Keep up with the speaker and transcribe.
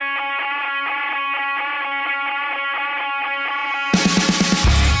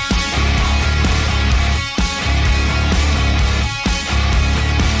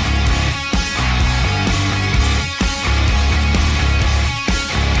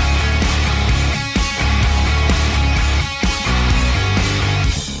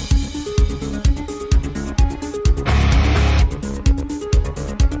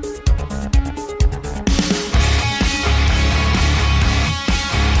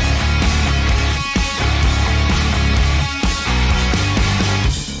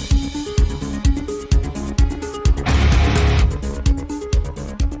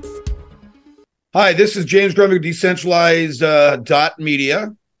Hi, this is James Grundvig, Decentralized dot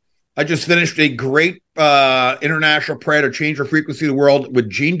media. I just finished a great international prayer to change the frequency of the world with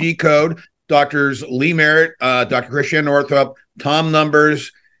Gene Decode, Doctors Lee Merritt, Dr. Christian Northrup, Tom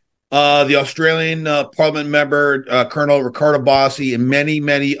Numbers, the Australian Parliament member, Colonel Ricardo Bossi, and many,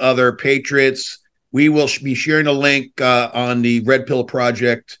 many other patriots. We will be sharing a link on the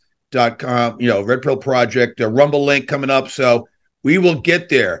redpillproject.com, Red Pill Project, Rumble link coming up. So we will get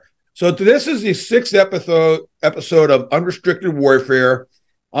there. So this is the sixth episode of Unrestricted Warfare.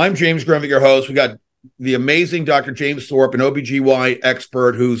 I'm James Grundvig, your host. We got the amazing Dr. James Thorp, an OBGY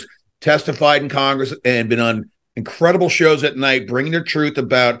expert who's testified in Congress and been on incredible shows at night, bringing the truth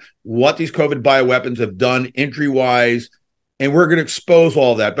about what these COVID bioweapons have done injury-wise, and we're going to expose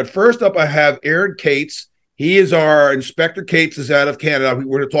all that. But first up, I have Aaron Cates. He is our Inspector Cates is out of Canada.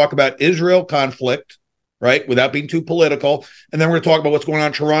 We're going to talk about Israel conflict, right, without being too political. And then we're going to talk about what's going on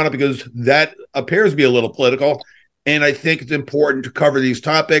in Toronto because that appears to be a little political. And I think it's important to cover these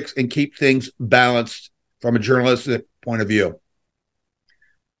topics and keep things balanced from a journalistic point of view.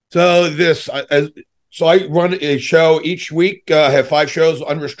 So I run a show each week. I have 5 shows,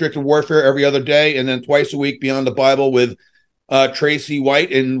 Unrestricted Warfare every other day, and then twice a week Beyond the Bible with Tracy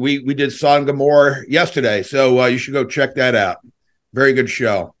White. And we did Sodom and Gomorrah yesterday. So you should go check that out. Very good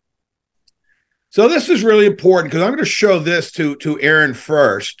show. So this is really important because I'm going to show this to Aaron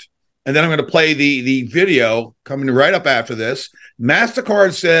first, and then I'm going to play the video coming right up after this.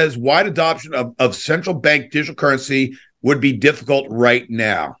 MasterCard says wide adoption of central bank digital currency would be difficult right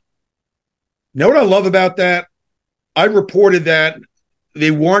now. You know what I love about that? I reported that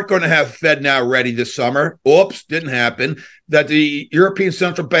they weren't going to have FedNow ready this summer. Oops, didn't happen. That the European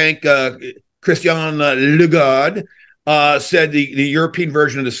Central Bank, Christian Lagarde, said the European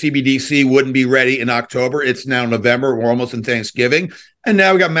version of the CBDC wouldn't be ready in October. It's now November. We're almost in Thanksgiving. And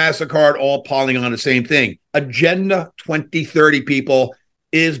now we got MasterCard all piling on the same thing. Agenda 2030, people,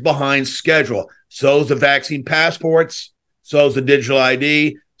 is behind schedule. So is the vaccine passports. So is the digital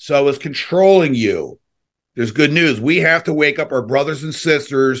ID. So is controlling you. There's good news. We have to wake up our brothers and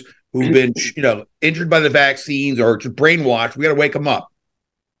sisters who've been, injured by the vaccines or brainwashed. We got to wake them up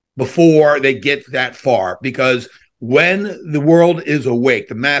before they get that far, because when the world is awake,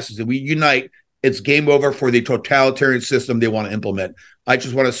 the masses, and we unite, it's game over for the totalitarian system they want to implement. I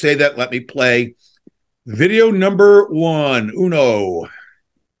just want to say that. Let me play video number 1. Uno.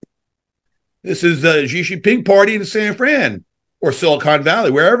 This is the Xi Jinping party in San Fran or Silicon Valley,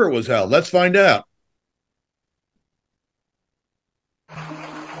 wherever it was held. Let's find out.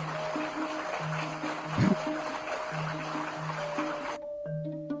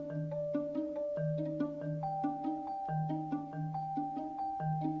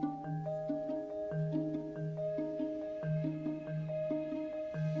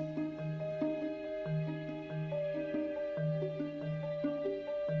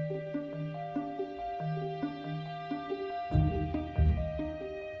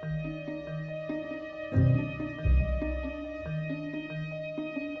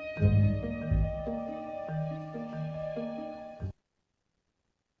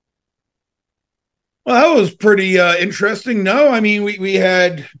 Well, that was pretty interesting. No, I mean, we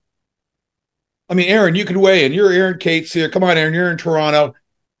had, Aaron, you could weigh in. You're Aaron Cates here. Come on, Aaron, you're in Toronto.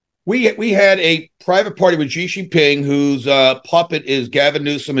 We had a private party with Xi Jinping, whose puppet is Gavin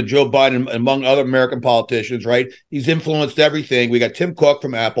Newsom and Joe Biden, among other American politicians, right? He's influenced everything. We got Tim Cook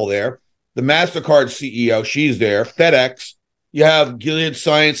from Apple there. The MasterCard CEO, she's there. FedEx. You have Gilead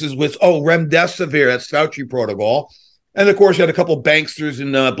Sciences with, Remdesivir, that's Fauci protocol. And, of course, you had a couple of banksters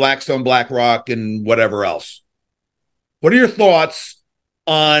in Blackstone, BlackRock, and whatever else. What are your thoughts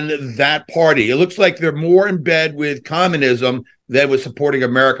on that party? It looks like they're more in bed with communism than with supporting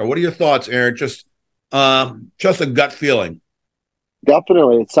America. What are your thoughts, Aaron? Just a gut feeling.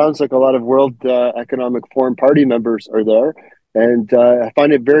 Definitely. It sounds like a lot of World Economic Forum Party members are there. And I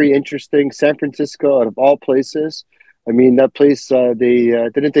find it very interesting. San Francisco, out of all places. I mean, that place,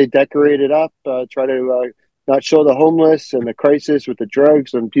 didn't they decorate it up, try to not show the homeless and the crisis with the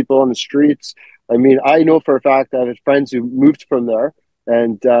drugs and people on the streets. I mean, I know for a fact that I have friends who moved from there,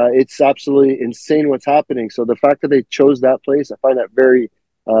 and it's absolutely insane what's happening. So the fact that they chose that place, I find that very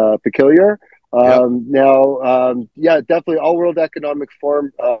peculiar. Yep. Definitely all World Economic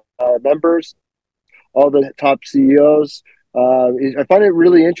Forum members, all the top CEOs. I find it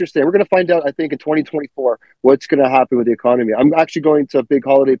really interesting. We're going to find out, I think, in 2024, what's going to happen with the economy. I'm actually going to a big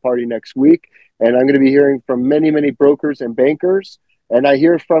holiday party next week, and I'm going to be hearing from many, many brokers and bankers. And I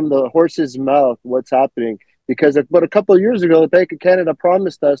hear from the horse's mouth what's happening. because about a couple of years ago, the Bank of Canada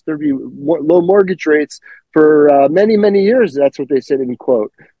promised us there'd be low mortgage rates for many, many years. That's what they said in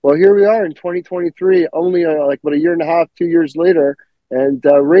quote. Well, here we are in 2023, only like about a year and a half, 2 years later, and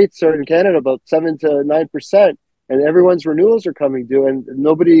rates are in Canada about 7 to 9%, and everyone's renewals are coming due, and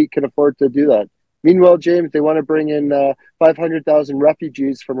nobody can afford to do that. Meanwhile, James, they want to bring in 500,000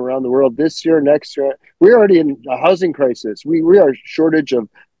 refugees from around the world this year, next year. We're already in a housing crisis. We are shortage of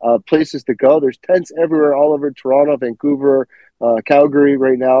places to go. There's tents everywhere, all over Toronto, Vancouver, Calgary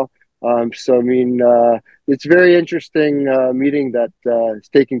right now. So, I mean, it's very interesting meeting that is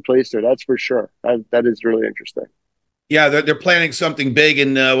taking place there. That's for sure. That is really interesting. Yeah, they're planning something big,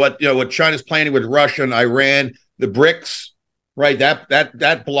 and what China's planning with Russia and Iran, the BRICS, right?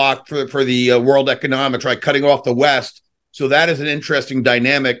 That block for the world economics, right? Cutting off the West. So that is an interesting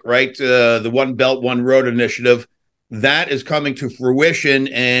dynamic, right? The One Belt, One Road initiative that is coming to fruition,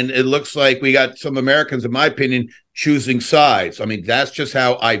 and it looks like we got some Americans, in my opinion, choosing sides. I mean, that's just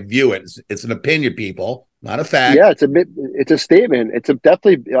how I view it. It's an opinion, people, not a fact. Yeah, it's a statement. It's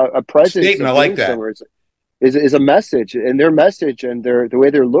definitely a presence. Statement. I like that. Is a message, and their message and the way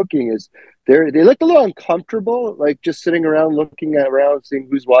they're looking is they look a little uncomfortable, like just sitting around looking around, seeing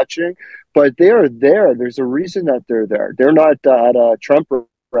who's watching. But they are there. There's a reason that they're there. They're not at a Trump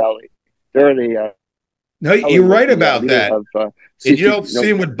rally. They're at a no, you're right about that. You don't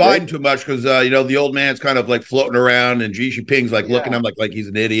see him with Biden too much because the old man's kind of like floating around, and Xi Jinping's like looking at him like he's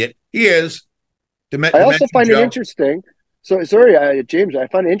an idiot. He is. I also find it interesting. So sorry, James. I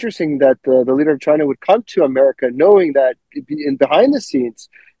find it interesting that the leader of China would come to America, knowing that behind the scenes,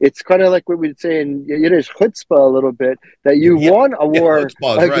 it's kind of like what we'd say in Yiddish, chutzpah a little bit, that you won a war.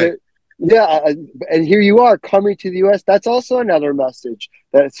 Right. And here you are coming to the U.S. That's also another message.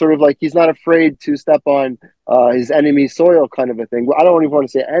 That's sort of like he's not afraid to step on his enemy's soil, kind of a thing. I don't even want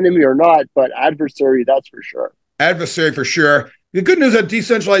to say enemy or not, but adversary, that's for sure. Adversary for sure. The good news on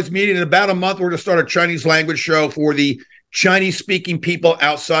decentralized media, in about a month, we're going to start a Chinese language show for the Chinese-speaking people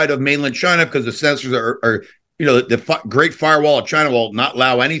outside of mainland China, because the censors are the Great Firewall of China will not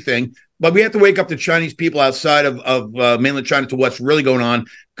allow anything. But we have to wake up the Chinese people outside of mainland China to what's really going on,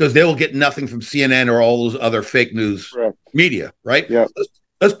 because they will get nothing from CNN or all those other fake news media, right? Yeah.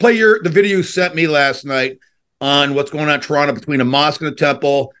 Let's play the video you sent me last night on what's going on in Toronto between a mosque and a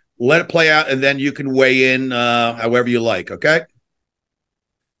temple. Let it play out, and then you can weigh in however you like, okay?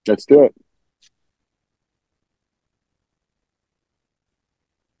 Let's do it.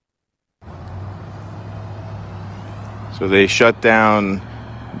 So they shut down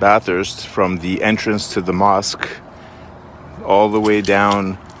Bathurst from the entrance to the mosque all the way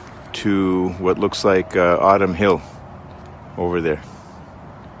down to what looks like Autumn Hill over there.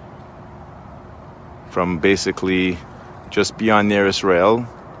 From basically just beyond nearest rail,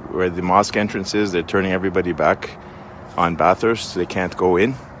 where the mosque entrance is, they're turning everybody back on Bathurst. So they can't go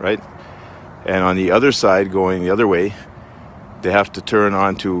in, right? And on the other side, going the other way, they have to turn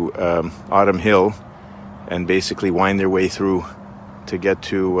onto Autumn Hill and basically wind their way through to get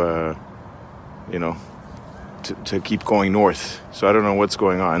to, to keep going north. So I don't know what's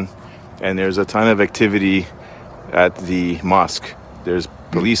going on. And there's a ton of activity at the mosque. There's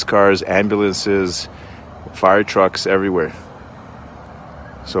police cars, ambulances, fire trucks everywhere.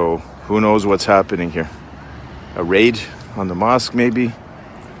 So who knows what's happening here? A raid on the mosque, maybe?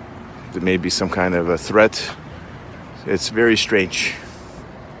 There may be some kind of a threat. It's very strange.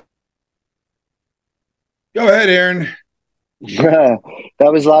 Go ahead, Aaron. Yeah,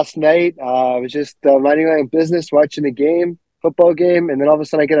 that was last night. I was just minding my own business, watching the football game, and then all of a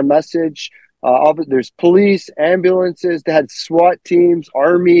sudden I get a message. There's police, ambulances, they had SWAT teams,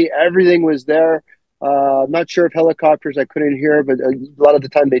 army, everything was there. I'm not sure if helicopters, I couldn't hear, but a lot of the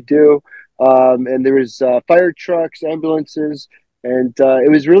time they do. And there was fire trucks, ambulances, and it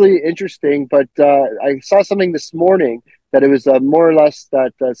was really interesting. But I saw something this morning that it was more or less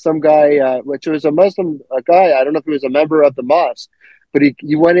that some guy, which was a Muslim guy, I don't know if he was a member of the mosque, but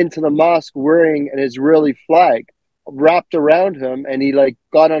he went into the mosque wearing an Israeli flag wrapped around him, and he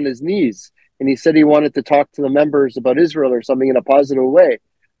got on his knees, and he said he wanted to talk to the members about Israel or something in a positive way.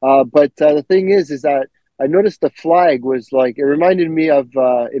 But the thing is that I noticed the flag was it reminded me of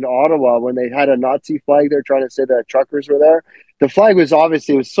in Ottawa when they had a Nazi flag there trying to say that truckers were there. The flag was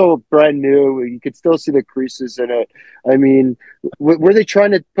it was so brand new. You could still see the creases in it. I mean, were they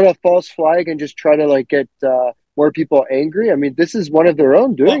trying to put a false flag and just try to get more people angry? I mean, this is one of their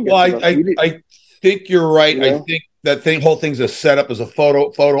own doing it. I think you're right. You know? I think that whole thing's a setup as a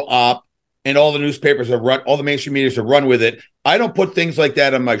photo op, and all the newspapers all the mainstream media to run with it. I don't put things like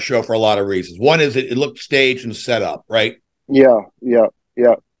that on my show for a lot of reasons. One is it looked staged and set up, right? Yeah,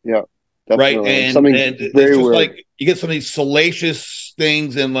 right? definitely. And Something it's very just weird. like you get some of these salacious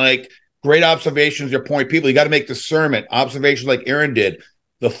things and like great observations. Your point, people, you got to make discernment. Observations like Aaron did.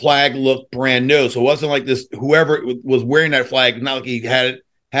 The flag looked brand new, so it wasn't like this. Whoever was wearing that flag, not like he had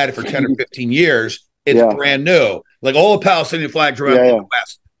it for 10 or 15 years. It's brand new. Like all the Palestinian flags around in the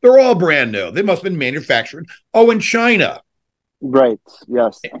West, they're all brand new. They must have been manufactured. Oh, in China. Right.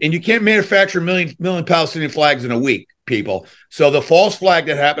 Yes. And you can't manufacture a million Palestinian flags in a week, people. So the false flag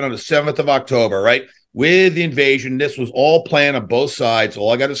that happened on the 7th of October, right, with the invasion, this was all planned on both sides.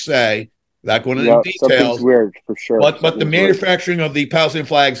 All I got to say, without going into details. Something's weird for sure. But the manufacturing of the Palestinian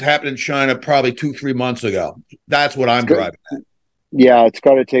flags happened in China probably 2-3 months ago. That's what I'm driving at. Yeah, it's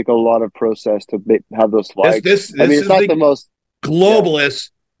got to take a lot of process to have those flags. This it's not the most globalists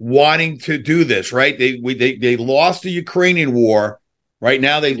wanting to do this, right? They lost the Ukrainian war. Right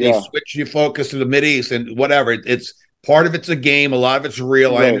now, they switch your focus to the Mideast and whatever. It's part of it's a game. A lot of it's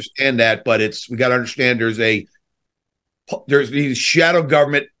real. Right. I understand that, but we got to understand there's these shadow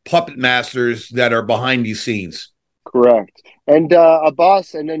government puppet masters that are behind these scenes. Correct. And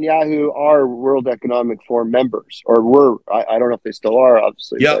Abbas and Netanyahu are World Economic Forum members, or were. I don't know if they still are,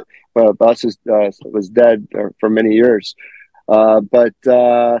 obviously. Yeah. But Abbas was dead for many years.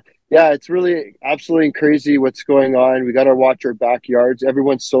 It's really absolutely crazy what's going on. We got to watch our backyards.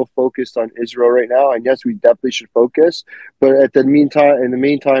 Everyone's so focused on Israel right now, and yes, we definitely should focus. But in the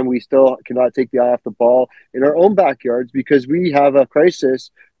meantime, we still cannot take the eye off the ball in our own backyards because we have a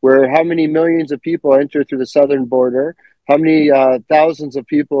crisis where how many millions of people enter through the southern border? How many thousands of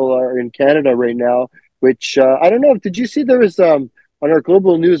people are in Canada right now? Which I don't know. Did you see there was on our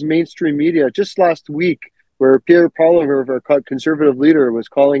global news mainstream media just last week where Pierre Poilievre, our conservative leader, was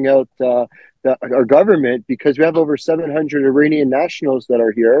calling out our government because we have over 700 Iranian nationals that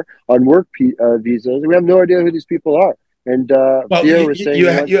are here on work visas. We have no idea who these people are. And Pierre was saying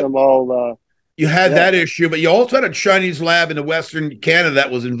them all. You had that issue, but you also had a Chinese lab in the Western Canada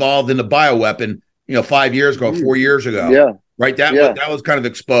that was involved in a bioweapon, 5 years ago, 4 years ago. Yeah. Right. That was kind of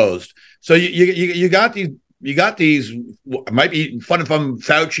exposed. So you got these, it might be fun if I'm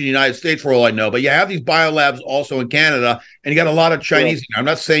Fauci in the United States for all I know, but you have these biolabs also in Canada, and you got a lot of Chinese. I'm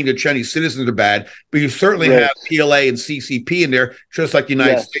not saying the Chinese citizens are bad, but you certainly have PLA and CCP in there, just like the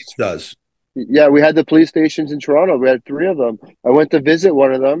United States does. Yeah, we had the police stations in Toronto. We had 3 of them. I went to visit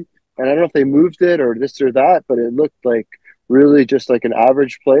one of them, and I don't know if they moved it or this or that, but it looked like really just like an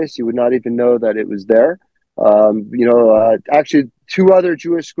average place. You would not even know that it was there. Actually, 2 other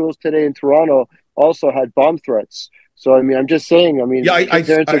Jewish schools today in Toronto also had bomb threats. So, I'm just saying,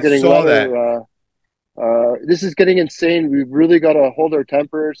 parents are getting saw that. This is getting insane. We've really got to hold our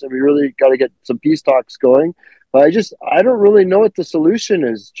tempers, and we really got to get some peace talks going. But I don't really know what the solution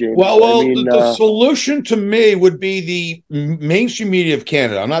is, James. The solution to me would be the mainstream media of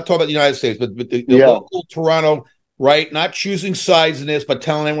Canada. I'm not talking about the United States, but the local Toronto, right? Not choosing sides in this, but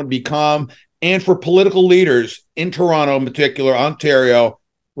telling everyone to be calm. And for political leaders in Toronto, in particular, Ontario,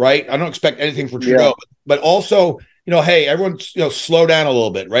 right? I don't expect anything for Trudeau, but also, hey, everyone, slow down a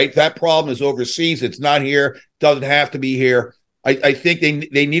little bit, right? That problem is overseas. It's not here. Doesn't have to be here. I think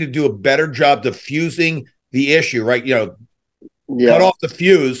they need to do a better job diffusing the issue, right? Cut off the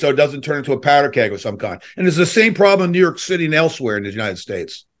fuse so it doesn't turn into a powder keg of some kind. And it's the same problem in New York City and elsewhere in the United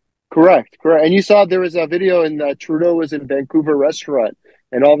States. Correct. And you saw there was a video in Trudeau was in Vancouver restaurant,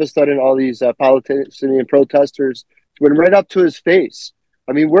 and all of a sudden all these Palestinian protesters went right up to his face.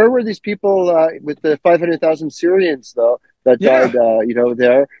 Where were these people with the 500,000 Syrians, though, that died,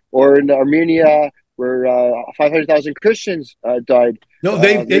 there? Or in Armenia, where 500,000 Christians died. No,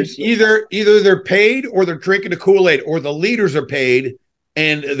 they either they're paid or they're drinking the Kool-Aid, or the leaders are paid,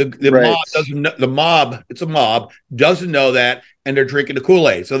 and the mob doesn't know, it's a mob, doesn't know that, and they're drinking the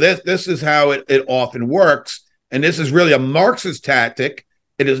Kool-Aid. So this is how it often works, and this is really a Marxist tactic.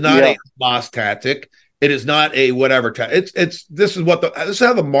 It is not a Hamas tactic. It is not a whatever. This is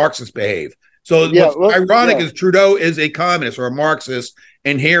how the Marxists behave. So what's ironic is Trudeau is a communist or a Marxist,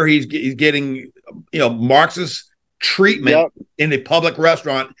 and here he's getting Marxist treatment in a public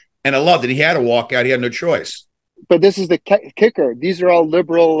restaurant, and I loved it. He had to walk out. He had no choice. But this is the kicker. These are all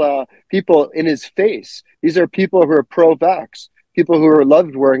liberal people in his face. These are people who are pro-vax, people who are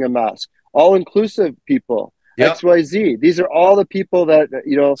loved wearing a mask, all-inclusive people. XYZ. These are all the people that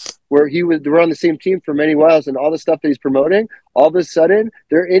where we're on the same team for many whiles, and all the stuff that he's promoting, all of a sudden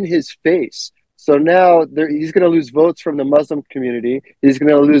they're in his face. So now he's going to lose votes from the Muslim community. He's going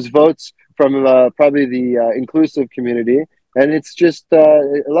to lose votes from probably the inclusive community, and it's just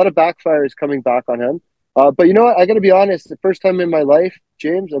a lot of backfire is coming back on him. But you know what? I got to be honest. The first time in my life,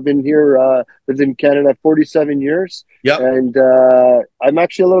 James, I've been here, lived in Canada 47 years, Yep. and I'm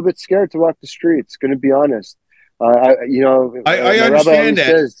actually a little bit scared to walk the streets. Going to be honest. I My rabbi understand always that.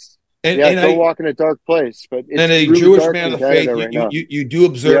 says, And "Yeah, and don't I walk in a dark place." But and it's a really Jewish dark man in of the Canada faith, right now. you do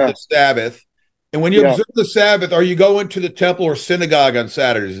observe Yeah, the Sabbath. And when you yeah. observe the Sabbath, are you going to the temple or synagogue on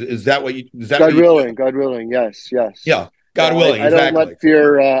Saturdays? Is that what you do? God willing, yes, yes. Yeah, God Yeah, willing, I don't let exactly.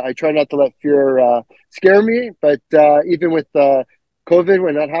 fear. I try not to let fear scare me. But even with COVID,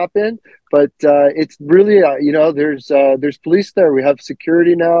 when that happened, but it's really there's police there. We have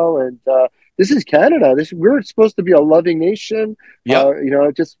security now, and this is Canada. This we're supposed to be a loving nation.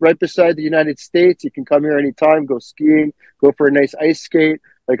 Yep. Just right beside the United States. You can come here anytime, go skiing, go for a nice ice skate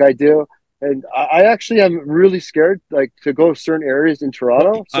like I do. And I actually am really scared, like to go certain areas in Well,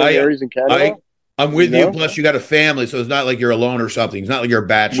 Toronto, certain areas in Canada. I'm You with you. know, Plus, you got a family, so it's not like you're alone or something. It's not like you're a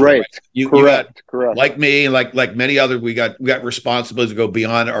bachelor, right? right? You got Correct. like me, and like many others, we got responsibilities to go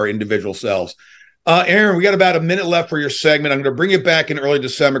beyond our individual selves. Aaron, we got about a minute left for your segment. I'm going to bring you back in early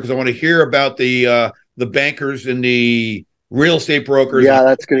December because I want to hear about the bankers and the real estate brokers. Yeah,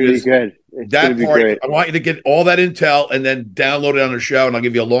 that's going to be good. It's going to That be part, great. I want you to get all that intel and then download it on the show, and I'll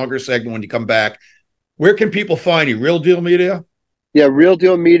give you a longer segment when you come back. Where can people find you? Real Deal Media? Yeah, Real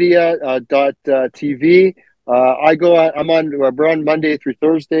Deal Media TV. We're on Monday through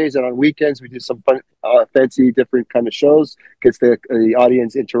Thursdays, and on weekends we do some fun, fancy, different kind of shows. Gets the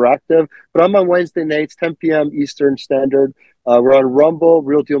audience interactive. But I'm on Wednesday nights, 10 p.m. Eastern Standard. We're on Rumble,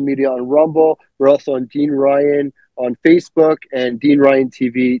 Real Deal Media on Rumble. We're also on Dean Ryan on Facebook and Dean Ryan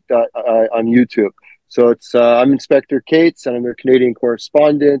TV on YouTube. So I'm Inspector Cates, and I'm their Canadian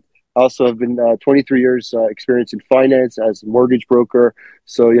correspondent. I also have been 23 years experience in finance as a mortgage broker.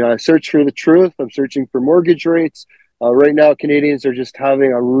 So, I search for the truth. I'm searching for mortgage rates. Right now, Canadians are just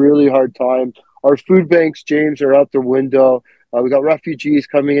having a really hard time. Our food banks, James, are out the window. We got refugees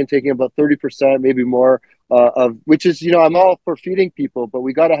coming in, taking about 30%, maybe more, of which is, I'm all for feeding people, but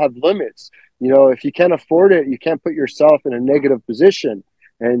we got to have limits. If you can't afford it, you can't put yourself in a negative position.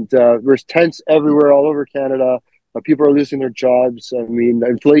 And there's tents everywhere, all over Canada. People are losing their jobs. I mean,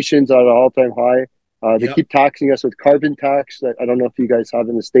 inflation's at an all-time high. They Yep, keep taxing us with carbon tax that I don't know if you guys have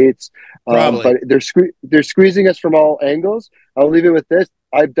in the States, probably. but they're squeezing us from all angles. I'll leave it with this.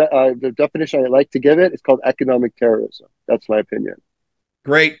 The definition I like to give it is called economic terrorism. That's my opinion.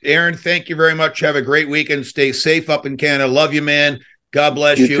 Great. Aaron, thank you very much. Have a great weekend. Stay safe up in Canada. Love you, man. God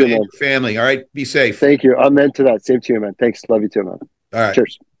bless You you too, and man. your family. All right. Be safe. Thank you. I'm into that. Same to you, man. Thanks. Love you too, man. All right.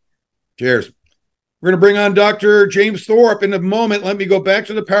 Cheers. Cheers. We're going to bring on Dr. James Thorp in a moment. Let me go back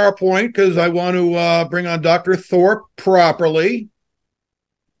to the PowerPoint because I want to bring on Dr. Thorp properly.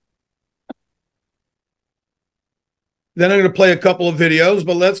 Then I'm going to play a couple of videos,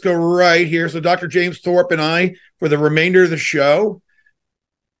 but let's go right here. So Dr. James Thorp and I for the remainder of the show.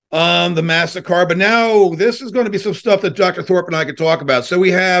 The Mastercard. But now this is going to be some stuff that Dr. Thorpe and I could talk about. So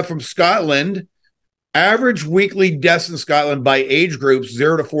we have from Scotland, average weekly deaths in Scotland by age groups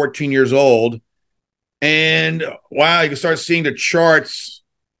 0 to 14 years old. And wow, you can start seeing the charts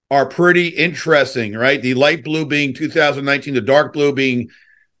are pretty interesting, right? The light blue being 2019, the dark blue being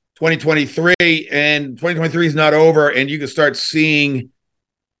 2023, and 2023 is not over. And you can start seeing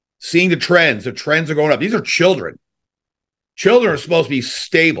the trends. The trends are going up. These are children. Children are supposed to be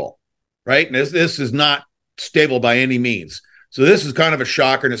stable, right? And this is not stable by any means. So this is kind of a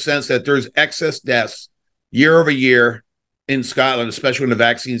shocker in the sense that there's excess deaths year over year in Scotland, especially when the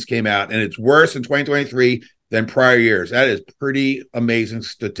vaccines came out. And it's worse in 2023 than prior years. That is pretty amazing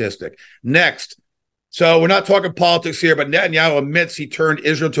statistic. Next. So we're not talking politics here, but Netanyahu admits he turned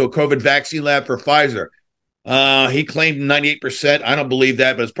Israel to a COVID vaccine lab for Pfizer. He claimed 98%. I don't believe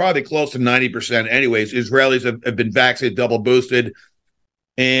that, but it's probably close to 90%. Anyways, Israelis have been vaccinated, double boosted.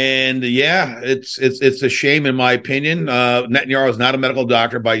 And yeah, it's a shame in my opinion. Netanyahu is not a medical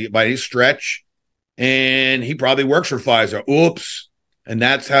doctor by any stretch. And he probably works for Pfizer. Oops. And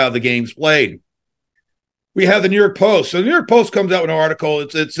that's how the game's played. We have the New York Post. So the New York Post comes out with an article.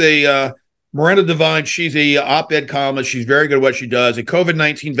 It's a Miranda Devine. She's a op-ed columnist. She's very good at what she does. A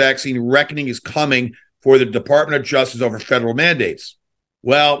COVID-19 vaccine reckoning is coming for the Department of Justice over federal mandates.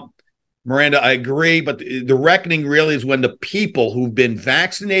 Well, Miranda, I agree, but the reckoning really is when the people who've been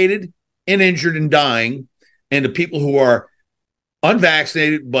vaccinated and injured and dying, and the people who are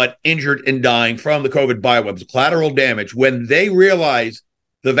unvaccinated but injured and dying from the COVID biowebs, collateral damage, when they realize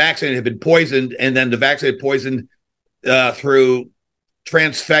the vaccine had been poisoned, and then the vaccine poisoned through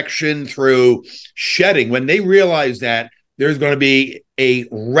transfection, through shedding, when they realize that, there's going to be a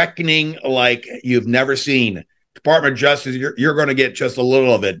reckoning like you've never seen. Department of Justice, you're going to get just a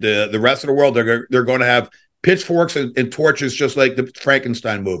little of it. The rest of the world, they're going to have pitchforks and torches, just like the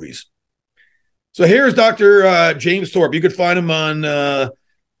Frankenstein movies. So here's Dr. James Thorp. You could find him on, the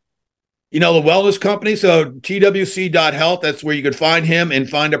wellness company. So twc.health, that's where you could find him and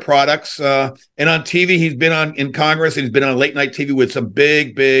find the products. And on TV, he's been in Congress, and he's been on late night TV with some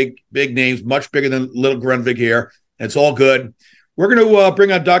big names, much bigger than little Grundvig here. And it's all good. We're going to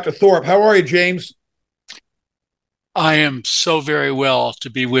bring on Dr. Thorp. How are you, James? I am so very well to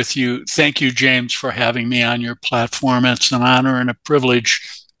be with you. Thank you, James, for having me on your platform. It's an honor and a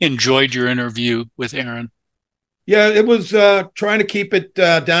privilege. Enjoyed your interview with Aaron. Yeah, it was trying to keep it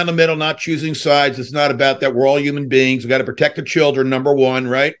down the middle, not choosing sides. It's not about that. We're all human beings. We got to protect the children, number one,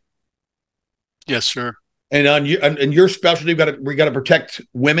 right? Yes, sir. And on your specialty, we got to protect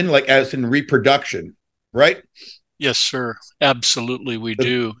women, like as in reproduction, right? Yes, sir. Absolutely, we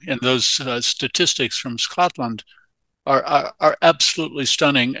do. And those statistics from Scotland are absolutely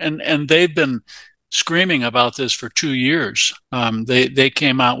stunning. And they've been screaming about this for 2 years. They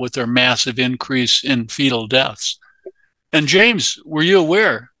came out with their massive increase in fetal deaths. And James, were you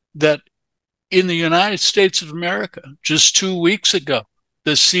aware that in the United States of America, just 2 weeks ago,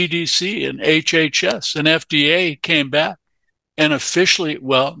 the CDC and HHS and FDA came back and officially,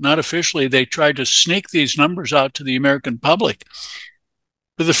 well, not officially, they tried to sneak these numbers out to the American public.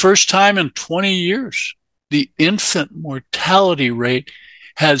 For the first time in 20 years, the infant mortality rate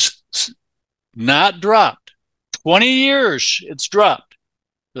has not dropped. 20 years, it's dropped.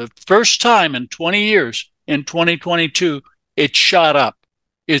 The first time in 20 years, in 2022, it shot up.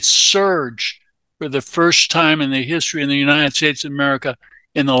 It surged for the first time in the history in the United States of America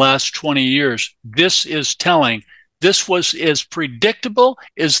in the last 20 years. This is telling. This was as predictable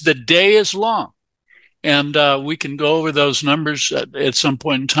as the day is long. And we can go over those numbers at some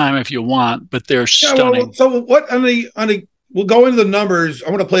point in time if you want, but they're stunning. Well, so what we'll go into the numbers. I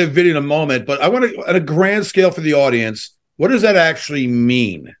want to play a video in a moment, but I want to, at a grand scale for the audience, what does that actually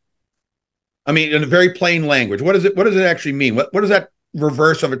mean? I mean, in a very plain language, what does it actually mean? What does that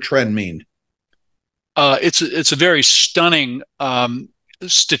reverse of a trend mean? It's a very stunning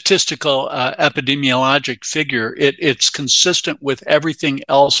statistical epidemiologic figure. It's consistent with everything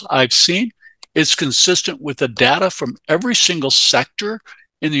else I've seen. It's consistent with the data from every single sector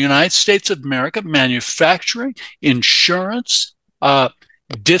in the United States of America: manufacturing, insurance,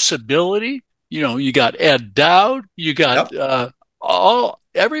 disability. You got Ed Dowd, you got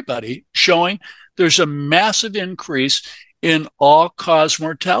everybody showing there's a massive increase in all-cause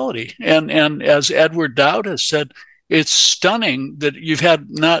mortality. And as Edward Dowd has said, it's stunning that you've had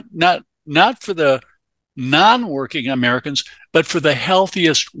not for the non-working Americans, but for the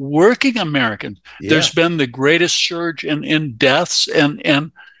healthiest working Americans. Yeah. There's been the greatest surge in deaths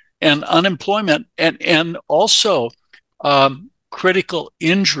and unemployment and also critical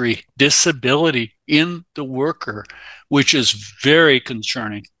injury, disability in the worker, which is very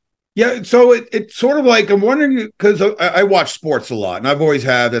concerning. Yeah, so it's sort of like, I'm wondering, because I watch sports a lot, and I've always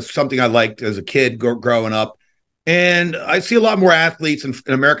had, that's something I liked as a kid growing up. And I see a lot more athletes in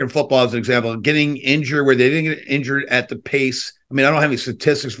American football, as an example, getting injured where they didn't get injured at the pace. I mean, I don't have any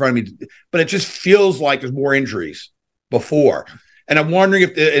statistics in front of me, but it just feels like there's more injuries before. And I'm wondering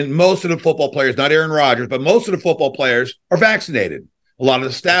if most of the football players, not Aaron Rodgers, but most of the football players are vaccinated. A lot of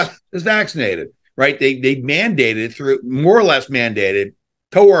the staff is vaccinated, right? They mandated it through, more or less mandated,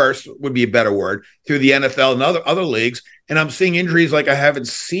 coerced would be a better word, through the NFL and other leagues. And I'm seeing injuries like I haven't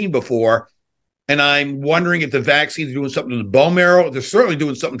seen before. And I'm wondering if the vaccine is doing something to the bone marrow. They're certainly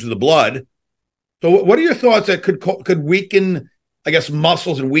doing something to the blood. So what are your thoughts that could weaken, I guess,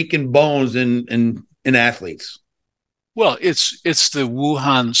 muscles and weaken bones in athletes? Well, it's the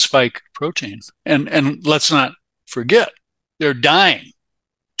Wuhan spike protein. And let's not forget, they're dying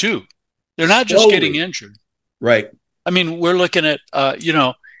too. They're not just getting injured. Right. I mean, we're looking at,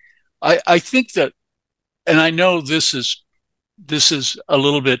 I think that, and I know this is a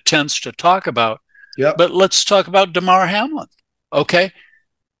little bit tense to talk about, but let's talk about Damar Hamlin. Okay.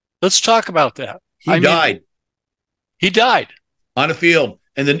 Let's talk about that. He died. He died on the field.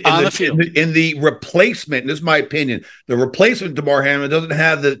 And then in the replacement, and this is my opinion, the replacement Damar Hamlin doesn't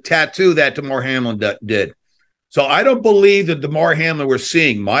have the tattoo that Damar Hamlin did. So I don't believe that Damar Hamlin we're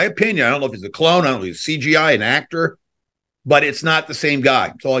seeing. My opinion, I don't know if he's a clone, I don't know if he's CGI, an actor, but it's not the same guy.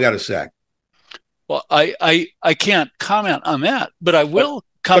 That's all I got to say. Well, I can't comment on that, but I will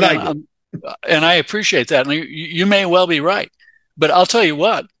comment on, and I appreciate that. And you may well be right, but I'll tell you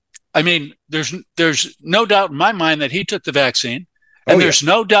what. I mean, there's no doubt in my mind that he took the vaccine, and there's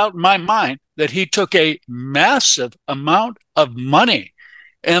no doubt in my mind that he took a massive amount of money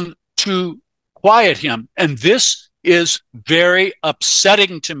and to quiet him. And this is very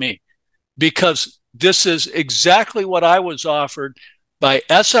upsetting to me, because this is exactly what I was offered by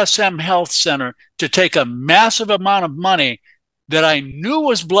SSM Health Center, to take a massive amount of money that I knew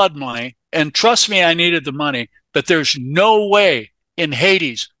was blood money. And trust me, I needed the money, but there's no way in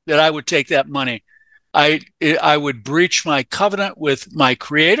Hades that I would take that money. I would breach my covenant with my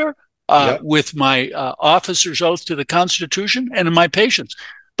Creator, with my officer's oath to the Constitution, and in my patients.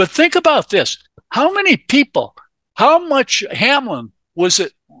 But think about this. How many people, how much Hamlin was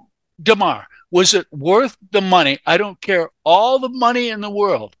it, DeMar, was it worth the money? I don't care all the money in the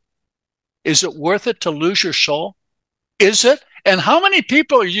world. Is it worth it to lose your soul? Is it? And how many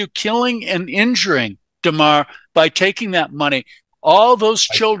people are you killing and injuring, DeMar, by taking that money? All those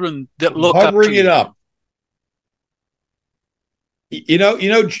children that look up to you. Covering it up.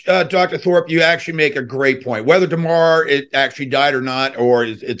 Dr. Thorp, you actually make a great point. Whether DeMar it actually died or not, or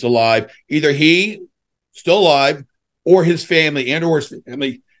it's alive, either he still alive, or his family and or his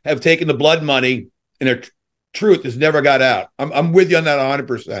family have taken the blood money, and the truth has never got out. I'm with you on that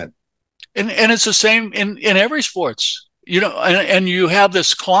 100%. And it's the same in every sports, and you have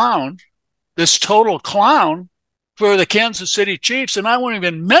this clown, this total clown for the Kansas City Chiefs, and I won't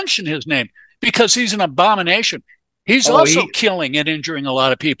even mention his name because he's an abomination. He's also killing and injuring a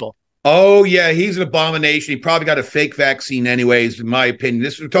lot of people. Oh, yeah, he's an abomination. He probably got a fake vaccine anyways, in my opinion.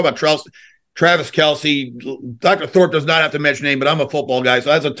 We're talking about Travis Kelce. Dr. Thorp does not have to mention name, but I'm a football guy.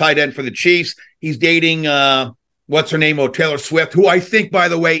 So as a tight end for the Chiefs, he's dating, what's her name? Taylor Swift, who I think, by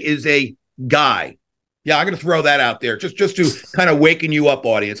the way, is a guy. Yeah, I'm going to throw that out there just to kind of waken you up,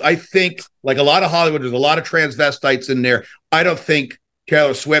 audience. I think, like a lot of Hollywood, there's a lot of transvestites in there. I don't think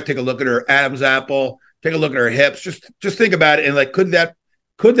Taylor Swift, take a look at her Adam's apple, take a look at her hips. Just think about it. And like, could that?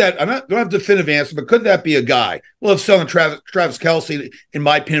 Don't have a definitive answer, but could that be a guy? Well, if selling Travis Kelce, in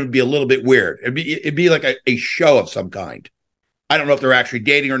my opinion, would be a little bit weird. It'd be like a show of some kind. I don't know if they're actually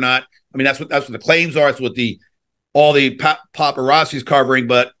dating or not. I mean, that's what the claims are. It's what all the paparazzi's covering,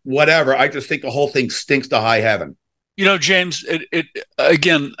 but whatever. I just think the whole thing stinks to high heaven. James, it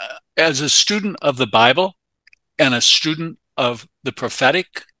again, as a student of the Bible and a student of the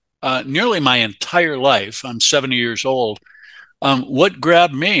prophetic, nearly my entire life, I'm 70 years old. What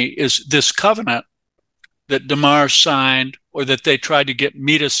grabbed me is this covenant that DeMar signed, or that they tried to get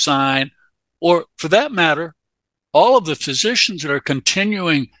me to sign, or for that matter, all of the physicians that are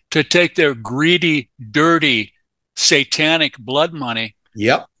continuing to take their greedy, dirty, satanic blood money.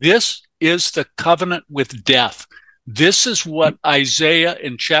 Yep. This is the covenant with death. This is what Isaiah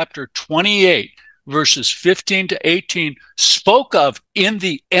in chapter 28, verses 15 to 18 spoke of in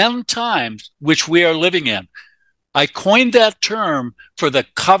the end times, which we are living in. I coined that term for the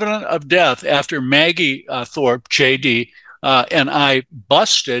covenant of death after Maggie Thorp, JD, and I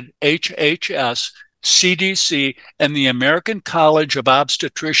busted HHS, CDC, and the American College of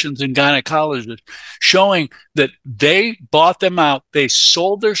Obstetricians and Gynecologists, showing that they bought them out. They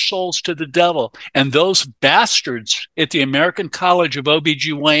sold their souls to the devil. And those bastards at the American College of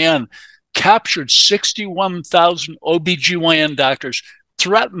OBGYN captured 61,000 OBGYN doctors,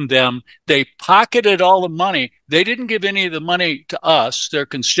 threatened them. They pocketed all the money. They didn't give any of the money to us, their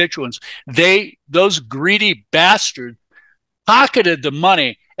constituents. Those greedy bastards pocketed the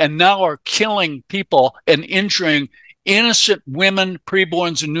money and now are killing people and injuring innocent women,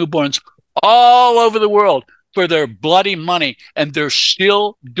 preborns, and newborns all over the world for their bloody money. And they're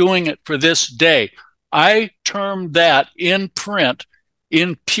still doing it for this day. I termed that in print,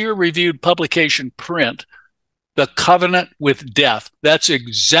 in peer-reviewed publication print, the covenant with death. That's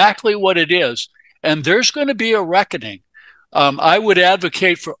exactly what it is. And there's going to be a reckoning. I would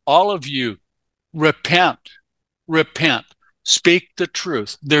advocate for all of you, repent, speak the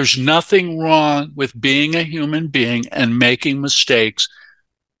truth. There's nothing wrong with being a human being and making mistakes,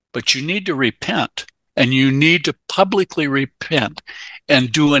 but you need to repent, and you need to publicly repent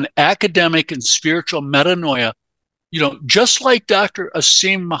and do an academic and spiritual metanoia, just like Dr.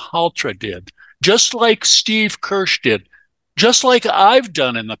 Asim Malhotra did, just like Steve Kirsch did, just like I've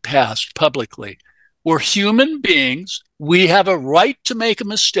done in the past publicly. We're human beings. We have a right to make a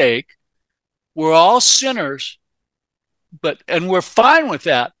mistake. We're all sinners, and we're fine with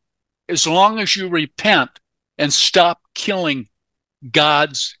that as long as you repent and stop killing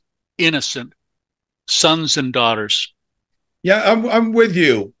God's innocent sons and daughters. Yeah, I'm with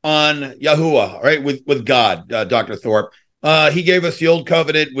you on Yahuwah, right? With God, Dr. Thorp. He gave us the old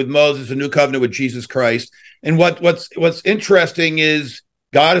covenant with Moses, a new covenant with Jesus Christ. And what's interesting is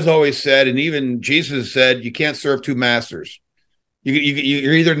God has always said, and even Jesus said, you can't serve two masters.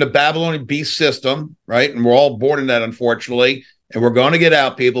 You're either in the Babylonian beast system, right? And we're all born in that, unfortunately. and we're going to get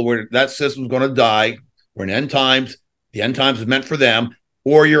out, people. That system's going to die. We're in end times. The end times is meant for them,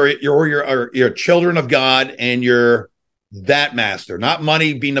 or you're children of God, and you're that master, not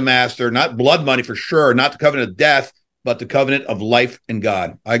money being the master, not blood money for sure, not the covenant of death, but the covenant of life and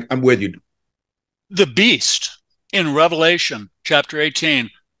God. I'm with you. The beast in Revelation chapter 18,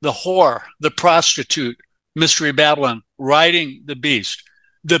 the whore, the prostitute, Mystery Babylon, riding the beast.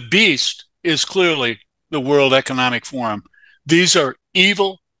 The beast is clearly the World Economic Forum. These are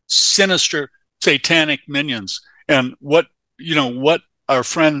evil, sinister, satanic minions. And what our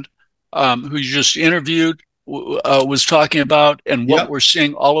friend who you just interviewed was talking about, and what we're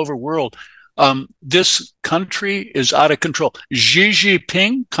seeing all over the world. This country is out of control. Xi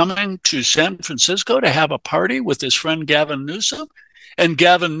Jinping coming to San Francisco to have a party with his friend Gavin Newsom, and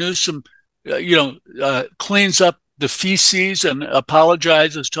Gavin Newsom, cleans up the feces and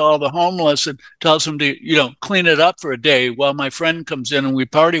apologizes to all the homeless and tells them to, clean it up for a day while my friend comes in and we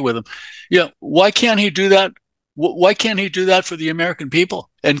party with him. Why can't he do that? Why can't he do that for the American people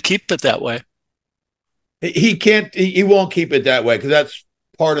and keep it that way? He can't. He won't keep it that way because that's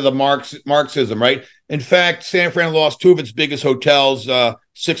part of the Marxism, right? In fact, San Fran lost two of its biggest hotels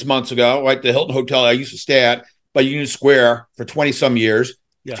 6 months ago, right? The Hilton Hotel I used to stay at by Union Square for 20-some years.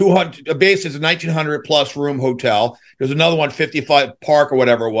 Yeah. 200, a base is a 1,900 plus room hotel. There's another one, 55 Park or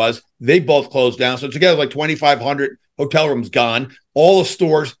whatever it was. They both closed down. So together, like 2,500 hotel rooms gone. All the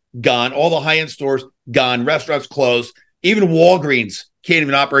stores gone. All the high-end stores gone. Restaurants closed. Even Walgreens can't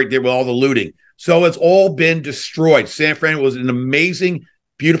even operate there with all the looting. So it's all been destroyed. San Fran was an amazing,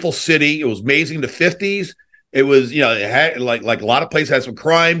 beautiful city. It was amazing in the 50s. It was, it had like a lot of places had some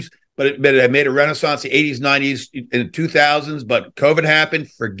crimes, but it made a renaissance in the 80s, 90s, and 2000s. But COVID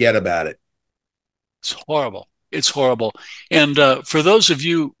happened. Forget about it. It's horrible. It's horrible. And for those of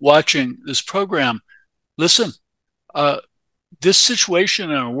you watching this program, listen, this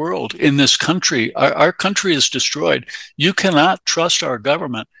situation in our world, in this country, our country is destroyed. You cannot trust our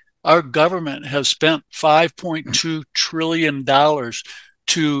government. Our government has spent $5.2 trillion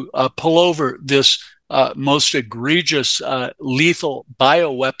to pull over this most egregious, lethal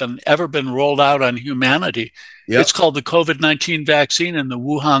bioweapon ever been rolled out on humanity. Yep. It's called the COVID-19 vaccine and the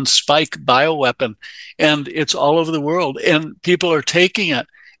Wuhan spike bioweapon. And it's all over the world. And people are taking it.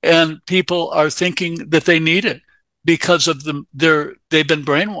 And people are thinking that they need it because of they've been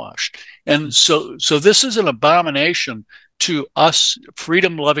brainwashed. And so this is an abomination to us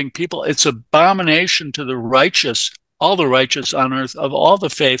freedom-loving people. It's an abomination to the righteous, all the righteous on earth of all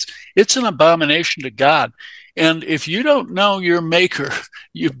the faiths. It's an abomination to God. And if you don't know your maker,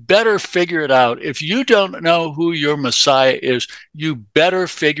 you better figure it out. If you don't know who your Messiah is, you better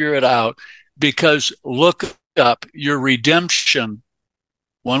figure it out, because look up, your redemption,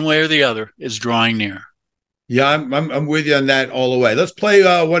 one way or the other, is drawing near. Yeah, I'm with you on that all the way. Let's play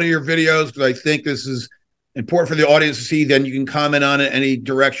one of your videos, because I think this is important for the audience to see. Then you can comment on it any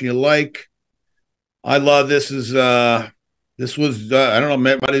direction you like. I love this. This was I don't know,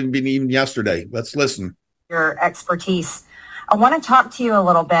 might have been even yesterday. Let's listen. Your expertise. I want to talk to you a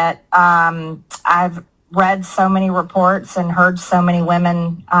little bit. I've read so many reports and heard so many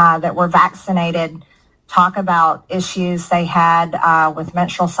women that were vaccinated talk about issues they had with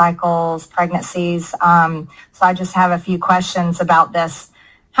menstrual cycles, pregnancies. So I just have a few questions about this.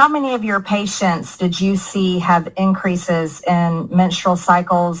 How many of your patients did you see have increases in menstrual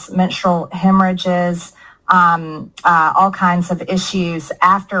cycles, menstrual hemorrhages, all kinds of issues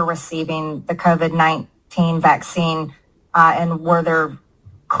after receiving the COVID-19 vaccine? And were there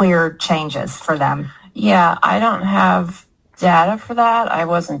clear changes for them? Yeah, I don't have data for that. I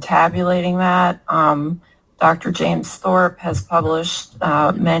wasn't tabulating that. Dr. James Thorp has published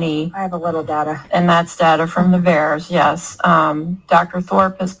many. I have a little data. And that's data from the VAERS, yes. Dr.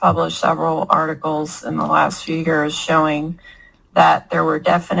 Thorp has published several articles in the last few years showing that there were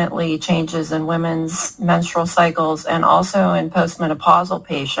definitely changes in women's menstrual cycles and also in postmenopausal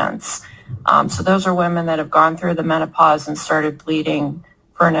patients. So those are women that have gone through the menopause and started bleeding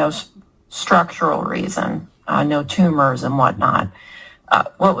for no structural reason, no tumors and whatnot.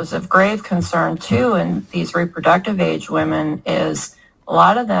 What was of grave concern, too, in these reproductive age women is a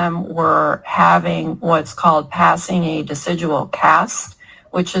lot of them were having what's called passing a decidual cast,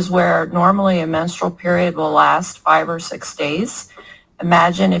 which is where normally a menstrual period will last 5 or 6 days.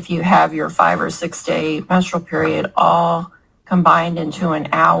 Imagine if you have your 5 or 6 day menstrual period all combined into an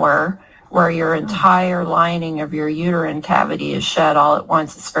hour, where your entire lining of your uterine cavity is shed all at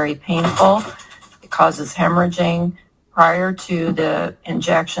once. It's very painful. It causes hemorrhaging. Prior to the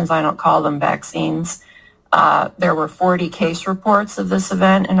injections, I don't call them vaccines, there were 40 case reports of this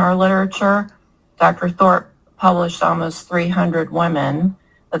event in our literature. Dr. Thorpe published almost 300 women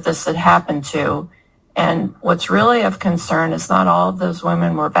that this had happened to. And what's really of concern is not all of those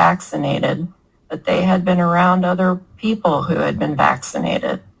women were vaccinated, but they had been around other people who had been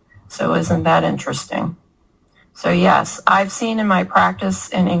vaccinated. So isn't that interesting? So yes, I've seen in my practice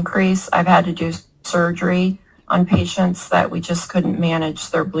an increase. I've had to do surgery on patients that we just couldn't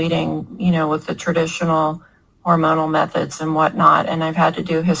manage their bleeding, with the traditional hormonal methods and whatnot. And I've had to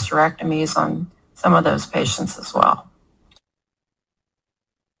do hysterectomies on some of those patients as well.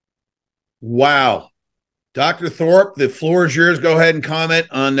 Wow. Dr. Thorp, the floor is yours. Go ahead and comment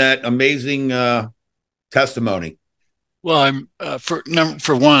on that amazing testimony. Well, I'm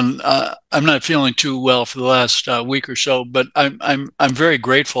for one, I'm not feeling too well for the last week or so, but I'm very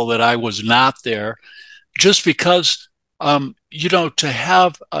grateful that I was not there, just because to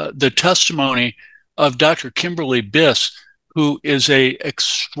have the testimony of Dr. Kimberly Biss, who is a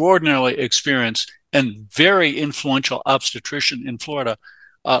extraordinarily experienced and very influential obstetrician in Florida,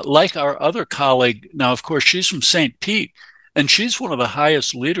 like our other colleague. Now, of course, she's from St. Pete, and she's one of the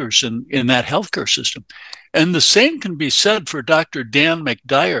highest leaders in that healthcare system. And the same can be said for Dr. Dan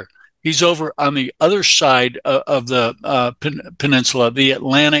McDyer. He's over on the other side of the peninsula, the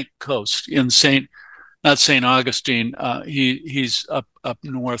Atlantic coast, in not St. Augustine. He's up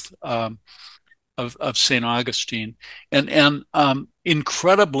north of St. Augustine, and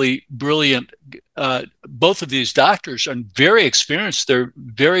incredibly brilliant. Both of these doctors are very experienced. They're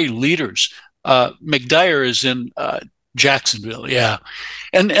very leaders. McDyer is in Jacksonville, yeah,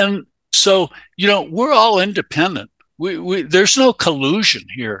 and so we're all independent. There's no collusion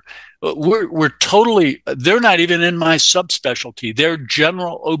here. We're totally. They're not even in my subspecialty. They're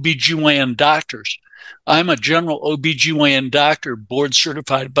general OBGYN doctors. I'm a general OBGYN doctor, board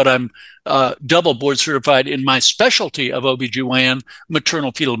certified, but I'm double board certified in my specialty of OBGYN,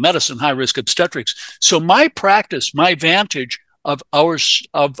 maternal fetal medicine, high risk obstetrics. So my practice, my vantage of our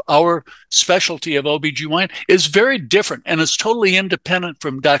specialty of OBGYN is very different, and it's totally independent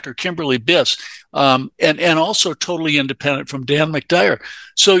from Dr. Kimberly Biss, and also totally independent from Dan McDyer.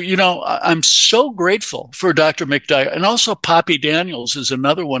 So, I'm so grateful for Dr. McDyer, and also Poppy Daniels is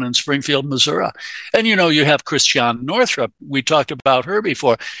another one in Springfield, Missouri. And, you have Christiane Northrup. We talked about her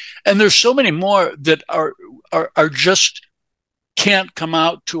before. And there's so many more that are just can't come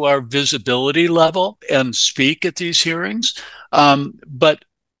out to our visibility level and speak at these hearings. But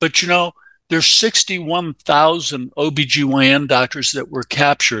there's 61,000 OBGYN doctors that were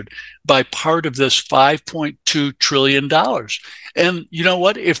captured by part of this $5.2 trillion. And you know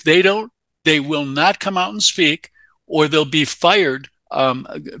what? If they don't, they will not come out and speak, or they'll be fired.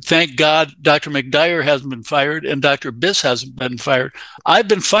 Thank God Dr. McDyer hasn't been fired and Dr. Biss hasn't been fired. I've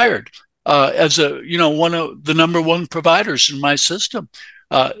been fired as one of the number one providers in my system,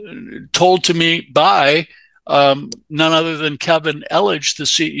 told to me by none other than Kevin Elledge, the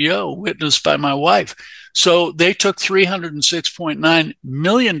CEO, witnessed by my wife. So they took $306.9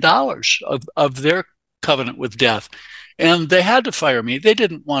 million of their covenant with death, and they had to fire me. They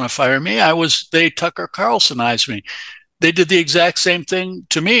didn't want to fire me. They Tucker Carlsonized me. They did the exact same thing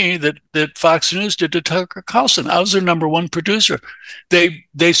to me that Fox News did to Tucker Carlson. I was their number one producer. They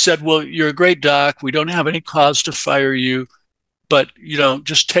said, well, you're a great doc. We don't have any cause to fire you, but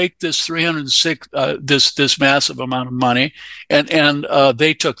just take this 306 this massive amount of money, and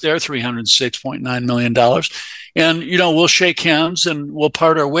they took their $306.9 million, and we'll shake hands and we'll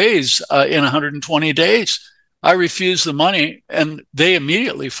part our ways in 120 days. I refused the money, and they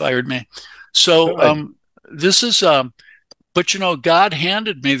immediately fired me. So this is. But God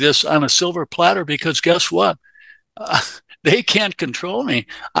handed me this on a silver platter, because guess what? They can't control me.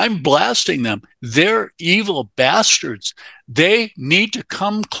 I'm blasting them. They're evil bastards. They need to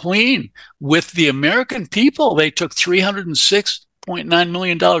come clean with the American people. They took $306.9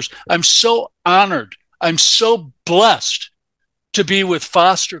 million. I'm so honored. I'm so blessed to be with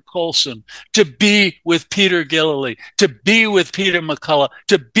Foster Colson, to be with Peter Gillily, to be with Peter McCullough,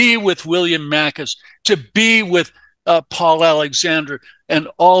 to be with William Mackus, to be with Paul Alexander, and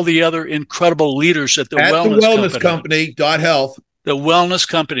all the other incredible leaders at the Wellness Company. Health. The Wellness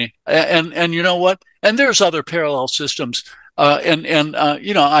Company. And you know what? And there's other parallel systems. I'm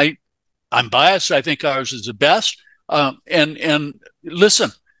biased. I think ours is the best. And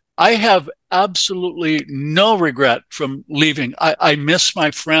listen, I have absolutely no regret from leaving. I miss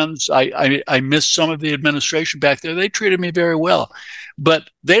my friends. I miss some of the administration back there. They treated me very well, but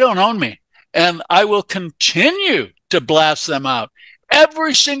they don't own me. And I will continue to blast them out.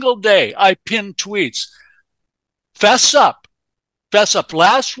 Every single day, I pin tweets. Fess up.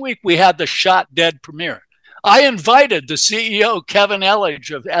 Last week, we had the Shot Dead premiere. I invited the CEO, Kevin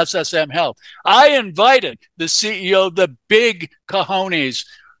Elledge of SSM Health. I invited the CEO, the big cojones.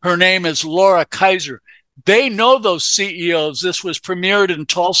 Her name is Laura Kaiser. They know those CEOs. This was premiered in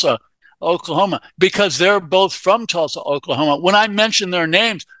Tulsa, Oklahoma, because they're both from Tulsa, Oklahoma. When I mentioned their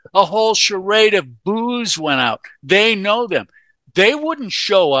names, a whole charade of boos went out. They know them. They wouldn't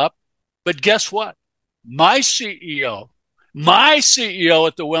show up, but guess what? My CEO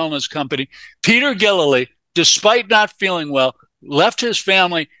at the wellness company, Peter Gillily, despite not feeling well, left his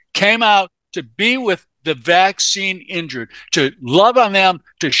family, came out to be with the vaccine injured, to love on them,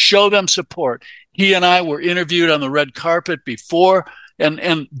 to show them support. He and I were interviewed on the red carpet before,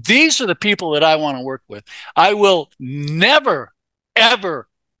 and these are the people that I want to work with. I will never, ever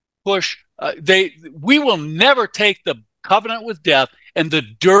push. We will never take the covenant with death and the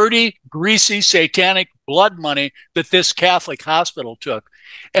dirty, greasy, satanic blood money that this Catholic hospital took.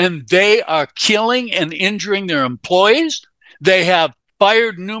 And they are killing and injuring their employees. They have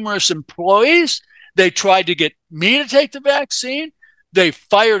fired numerous employees. They tried to get me to take the vaccine. They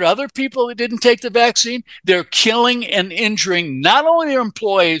fired other people that didn't take the vaccine. They're killing and injuring not only their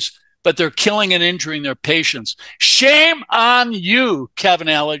employees, but they're killing and injuring their patients. Shame on you, Kevin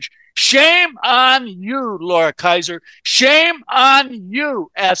Elledge. Shame on you, Laura Kaiser. Shame on you,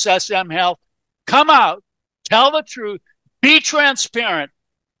 SSM Health. Come out, tell the truth, be transparent.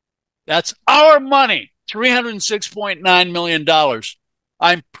 That's our money, $306.9 million.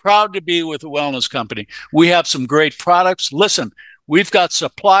 I'm proud to be with the wellness company. We have some great products. Listen, we've got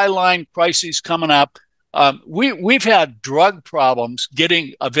supply line crises coming up. We've had drug problems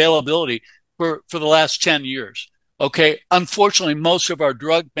getting availability for the last 10 years. Okay. Unfortunately, most of our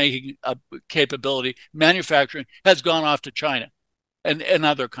drug making capability, manufacturing, has gone off to China and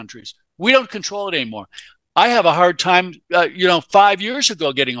other countries. We don't control it anymore. I have a hard time, 5 years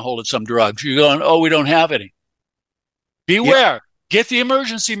ago getting a hold of some drugs. You're going, oh, we don't have any. Beware. Yeah. Get the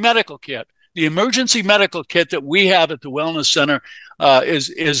emergency medical kit. The emergency medical kit that we have at the Wellness Center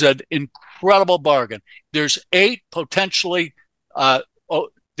is an incredible bargain. There's 8 potentially,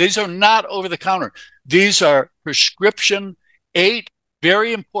 these are not over the counter. These are prescription, 8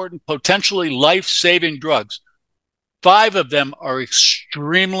 very important, potentially life-saving drugs. 5 of them are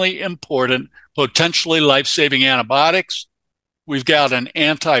extremely important, potentially life-saving antibiotics. We've got an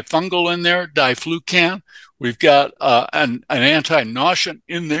antifungal in there, diflucan. We've got an anti-nausea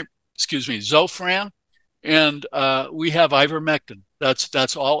in there, Zofran. And we have ivermectin.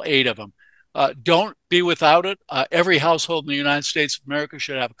 That's all 8 of them. Don't be without it. Every household in the United States of America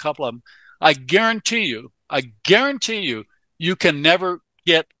should have a couple of them. I guarantee you, you can never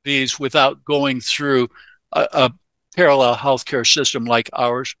get these without going through a parallel healthcare system like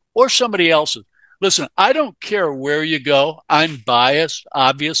ours or somebody else's. Listen, I don't care where you go. I'm biased,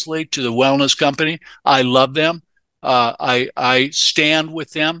 obviously, to the wellness company. I love them. I stand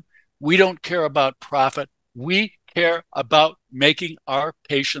with them. We don't care about profit. We care about making our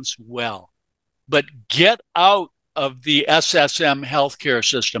patients well. But get out of the SSM healthcare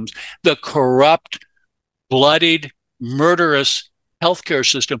systems, the corrupt, bloodied, murderous healthcare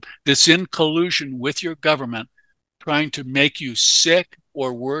system that's in collusion with your government, trying to make you sick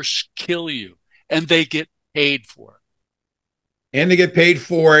or worse, kill you. And they get paid for it. And they get paid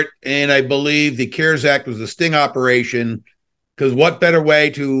for it. And I believe the CARES Act was a sting operation, because what better way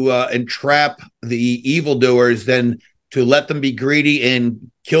to entrap the evildoers than to let them be greedy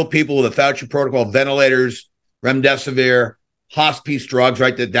and kill people with a Fauci protocol, ventilators, remdesivir, hospice drugs,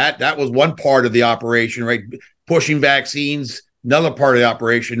 right? That was one part of the operation, right? Pushing vaccines, another part of the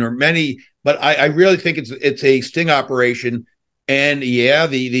operation, or many. But I really think it's a sting operation. And yeah,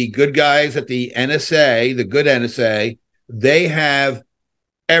 the good guys at the NSA, the good NSA, they have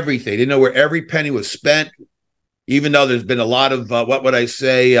everything. They know where every penny was spent, even though there's been a lot of,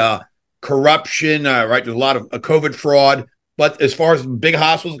 corruption, right? There's a lot of COVID fraud. But as far as big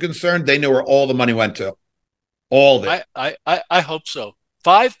hospitals are concerned, they know where all the money went to. All of it. I hope so.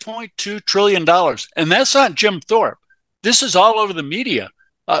 $5.2 trillion. And that's not Jim Thorp. This is all over the media.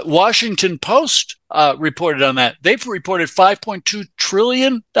 Washington Post reported on that. They've reported $5.2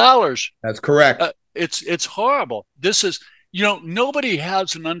 trillion. That's correct. It's horrible. This is, nobody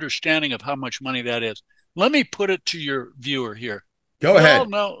has an understanding of how much money that is. Let me put it to your viewer here. Go ahead.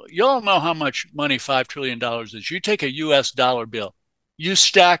 You all know how much money $5 trillion is. You take a U.S. dollar bill, you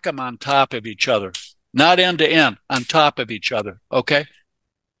stack them on top of each other, not end to end, on top of each other, okay?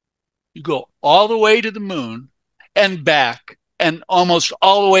 You go all the way to the moon and back, and almost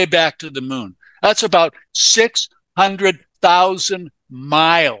all the way back to the moon. That's about 600,000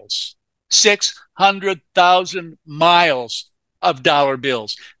 miles. 600,000 miles of dollar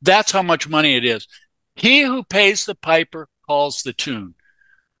bills. That's how much money it is. He who pays the piper calls the tune.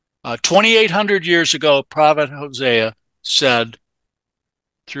 2,800 years ago, Prophet Hosea said,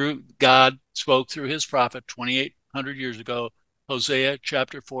 through God spoke through his prophet 2,800 years ago, Hosea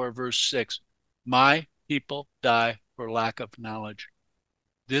chapter 4, verse 6, my people die for lack of knowledge.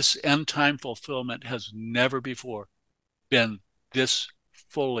 This end time fulfillment has never before been this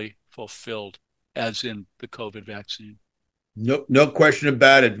fully fulfilled as in the COVID vaccine. No question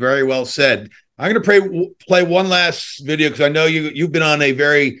about it. Very well said. I'm going to play one last video because I know you've been on a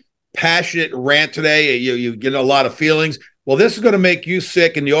very passionate rant today. You get a lot of feelings. Well, this is going to make you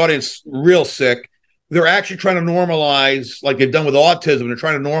sick and the audience real sick. They're actually trying to normalize, like they've done with autism, they're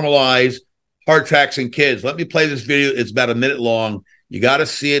trying to normalize heart attacks in kids. Let me play this video. It's about a minute long. You got to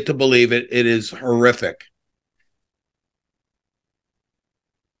see it to believe it. It is horrific.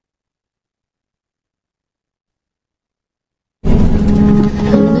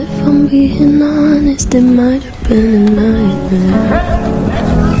 And if I'm being honest, it might have been a nightmare.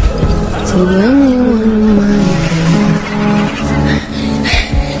 To anyone who might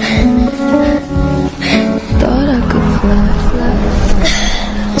thought I could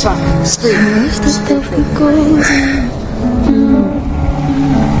fly. Sleep. The stuff that goes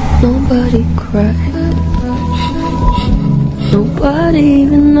nobody cried. Nobody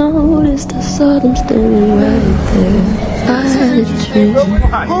even noticed. I saw them standing right there. I had a dream.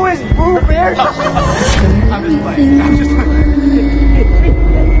 Who is Boo Bear? I'm just playing. I'm just playing.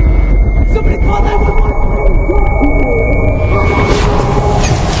 Somebody call 911.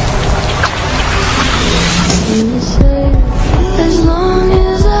 You say, as long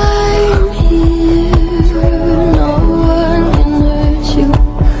as I'm here, no one can hurt you.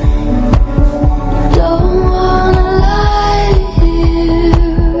 Don't wanna lie here,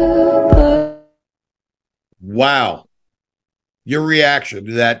 but Wow. Your reaction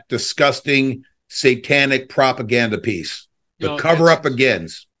to that disgusting satanic propaganda piece. The cover up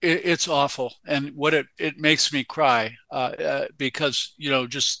begins. It's awful. And what it makes me cry because,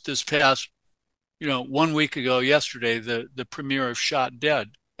 just this past, 1 week ago yesterday, the premiere of Shot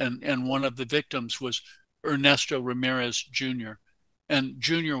Dead, and one of the victims was Ernesto Ramirez Jr. And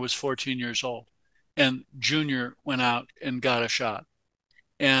Jr. was 14 years old. And Jr. went out and got a shot.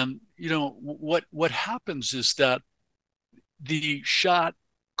 And, what happens is that the shot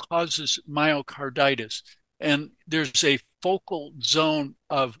causes myocarditis, and there's a focal zone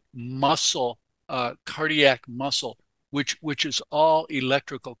of muscle, cardiac muscle, which is all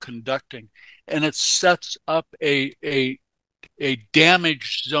electrical conducting, and it sets up a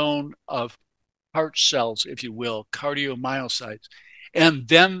damaged zone of heart cells, if you will, cardiomyocytes. And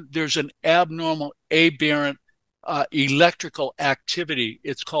then there's an abnormal aberrant electrical activity.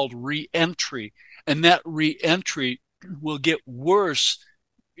 It's called re-entry, and that re-entry will get worse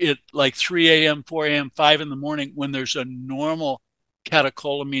at like 3 a.m., 4 a.m., 5 in the morning when there's a normal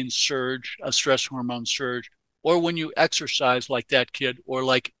catecholamine surge, a stress hormone surge, or when you exercise like that kid or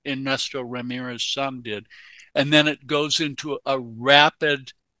like Ernesto Ramirez's son did. And then it goes into a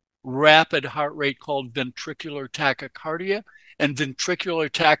rapid heart rate called ventricular tachycardia, and ventricular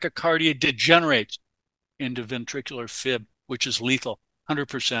tachycardia degenerates into ventricular fib, which is lethal,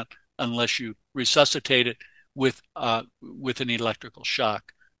 100%, unless you resuscitate it with an electrical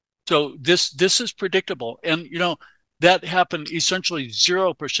shock. So this is predictable, and that happened essentially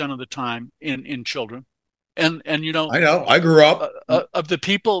 0% of the time in children, and I know I grew up of the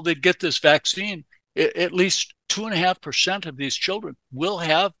people that get this vaccine, at least 2.5% of these children will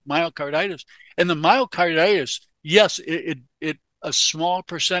have myocarditis, and the myocarditis, yes, it a small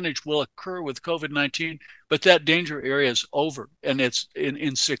percentage will occur with COVID-19, but that danger area is over, and it's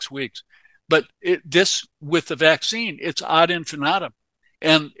in 6 weeks. But this with the vaccine, it's ad infinitum.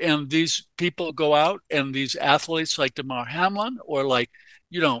 And these people go out, and these athletes like Damar Hamlin or like,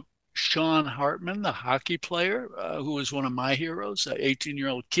 Sean Hartman, the hockey player, who is one of my heroes, an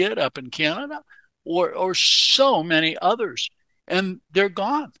 18-year-old kid up in Canada, or so many others. And they're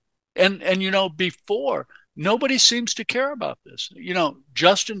gone. And before, nobody seems to care about this.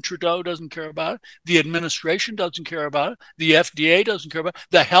 Justin Trudeau doesn't care about it. The administration doesn't care about it. The FDA doesn't care about it.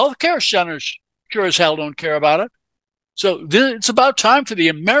 The healthcare centers sure as hell don't care about it. So it's about time for the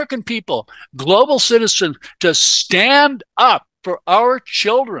American people, global citizens, to stand up for our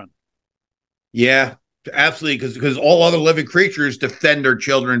children. Yeah, absolutely, because all other living creatures defend their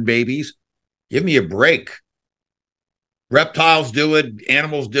children and babies. Give me a break. Reptiles do it.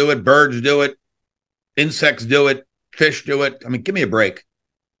 Animals do it. Birds do it. Insects do it. Fish do it. I mean, give me a break.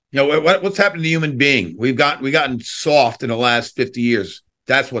 What's happened to the human being? We've gotten soft in the last 50 years.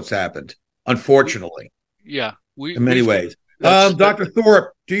 That's what's happened, unfortunately. Yeah. In many ways. Dr.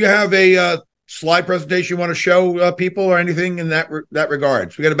 Thorp, do you have a slide presentation you want to show people or anything in that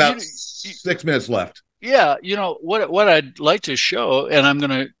regards? We got about 6 minutes left. Yeah, what I'd like to show, and I'm going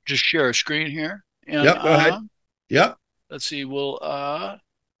to just share a screen here. And, yep, go ahead. Yep. Let's see. We'll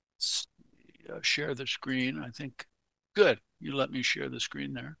share the screen. I think. Good. You let me share the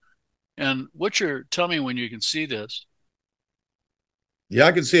screen there. And tell me when you can see this. Yeah,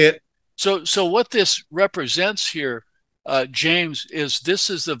 I can see it. So what this represents here, James, is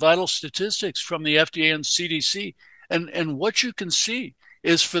the vital statistics from the FDA and CDC. And what you can see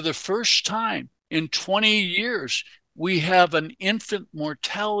is for the first time in 20 years, we have an infant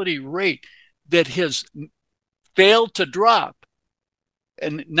mortality rate that has failed to drop.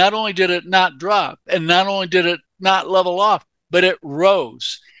 And not only did it not drop, and not only did it not level off, but it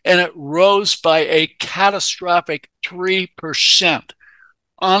rose. And it rose by a catastrophic 3%.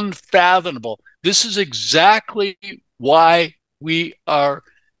 Unfathomable. This is exactly why we are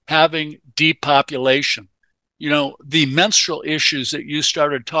having depopulation. The menstrual issues that you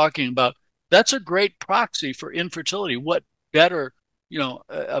started talking about, that's a great proxy for infertility. What better,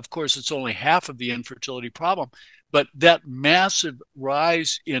 of course, it's only half of the infertility problem, but that massive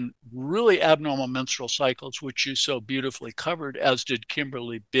rise in really abnormal menstrual cycles, which you so beautifully covered, as did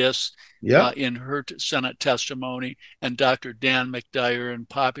Kimberly Biss in her Senate testimony, and Dr. Dan McDyer and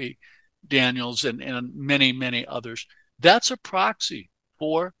Poppy Daniels and many, many others. That's a proxy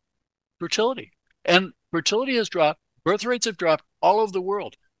for fertility. And fertility has dropped. Birth rates have dropped all over the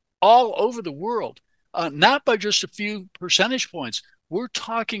world, not by just a few percentage points. We're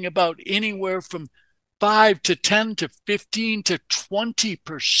talking about anywhere from 5 to 10 to 15 to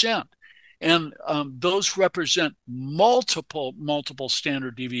 20%. And those represent multiple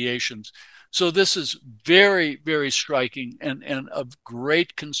standard deviations. So this is very, very striking and of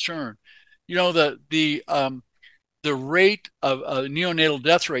great concern. The rate of neonatal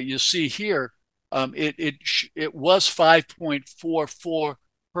death rate you see here, it was 5.44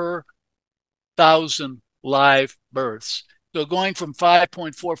 per 1,000 live births. So going from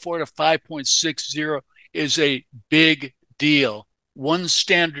 5.44 to 5.60 is a big deal. One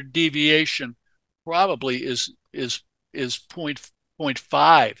standard deviation probably is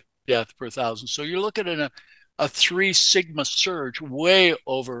 0.5 death per 1,000. So you're looking at a 3 sigma surge,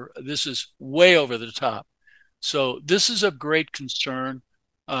 this is way over the top. So this is of great concern.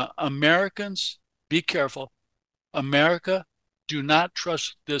 Americans, be careful. America, do not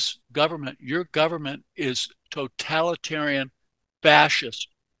trust this government. Your government is totalitarian, fascist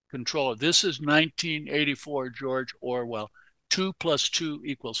control. This is 1984 George Orwell. 2 + 2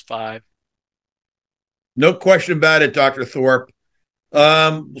 = 5. No question about it, Dr. Thorp.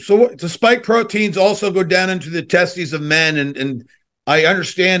 So the spike proteins also go down into the testes of men, and I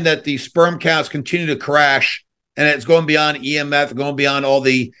understand that the sperm counts continue to crash, and it's going beyond EMF, going beyond all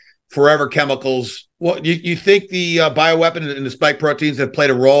the forever chemicals. What you think the bioweapon and the spike proteins have played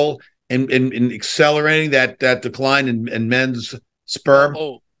a role in accelerating that decline in men's sperm?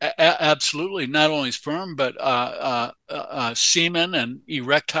 Absolutely. Not only sperm, but semen and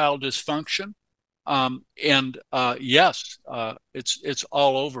erectile dysfunction. Yes, it's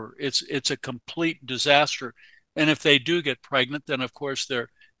all over. It's a complete disaster. And if they do get pregnant, then of course they're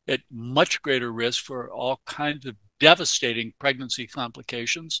at much greater risk for all kinds of devastating pregnancy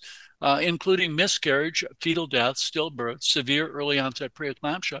complications, including miscarriage, fetal death, stillbirth, severe early onset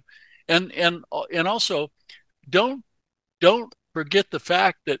preeclampsia, and also don't forget the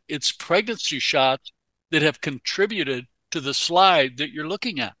fact that it's pregnancy shots that have contributed to the slide that you're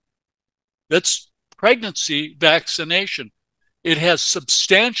looking at. That's pregnancy vaccination. It has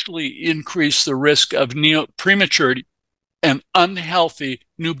substantially increased the risk of premature and unhealthy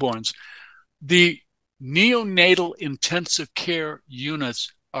newborns. The neonatal intensive care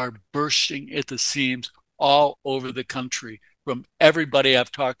units are bursting at the seams all over the country from everybody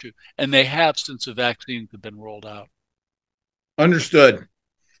I've talked to, and they have since the vaccines have been rolled out. Understood.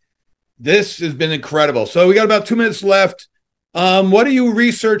 This has been incredible. So we got about 2 minutes left. What are you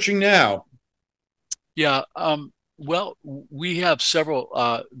researching now? Yeah. Well, we have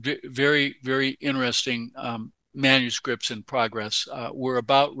several very, very interesting manuscripts in progress. We're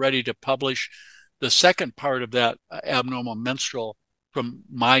about ready to publish the second part of that abnormal menstrual from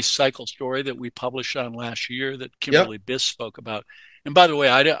my cycle story that we published on last year that Kimberly Biss spoke about. And by the way,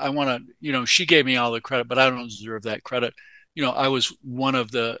 I want to, she gave me all the credit, but I don't deserve that credit. I was one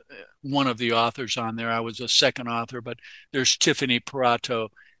of the authors on there. I was a second author, but there's Tiffany Parato,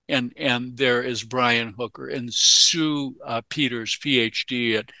 and there is Brian Hooker and Sue Peters,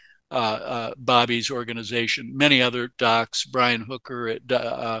 PhD at Bobby's organization, many other docs, Brian Hooker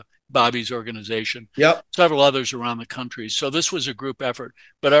at Bobby's organization, several others around the country. So this was a group effort.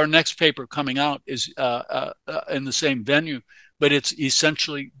 But our next paper coming out is in the same venue, but it's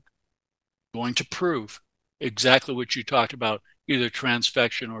essentially going to prove exactly what you talked about, either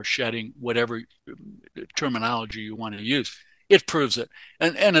transfection or shedding, whatever terminology you want to use. It proves it.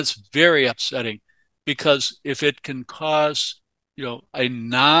 And it's very upsetting, because if it can cause, a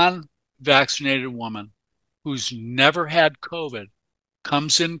non-vaccinated woman who's never had COVID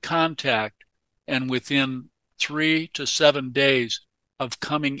comes in contact, and within 3 to 7 days of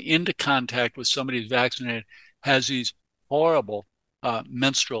coming into contact with somebody who's vaccinated has these horrible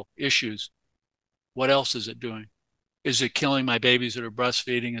menstrual issues, what else is it doing? Is it killing my babies that are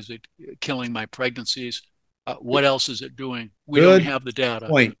breastfeeding? Is it killing my pregnancies? What else is it doing? We don't have the data.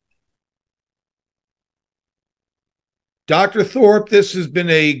 Point. Dr. Thorp, this has been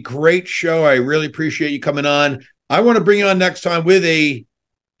a great show. I really appreciate you coming on. I want to bring you on next time with a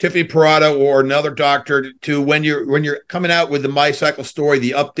Tiffany Parada or another doctor to when you're coming out with the MyCycle story,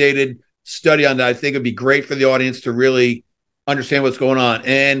 the updated study on that. I think it'd be great for the audience to really understand what's going on.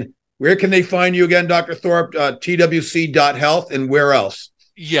 And where can they find you again, Dr. Thorp? twc.health, and where else?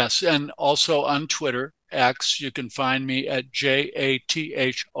 Yes, and also on Twitter, X. You can find me at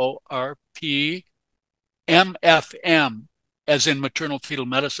JATHORP MFM, as in maternal fetal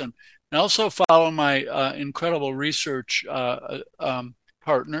medicine. And also follow my incredible research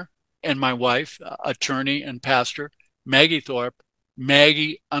partner and my wife, attorney and pastor, Maggie Thorp.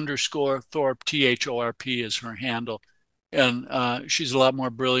 Maggie_Thorp, THORP is her handle. And she's a lot more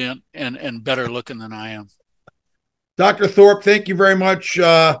brilliant and better looking than I am. Dr. Thorp, thank you very much.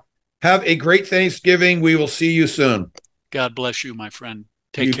 Have a great Thanksgiving. We will see you soon. God bless you, my friend.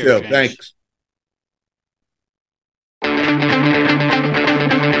 Take care, You too. James.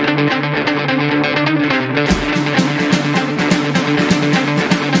 Thanks.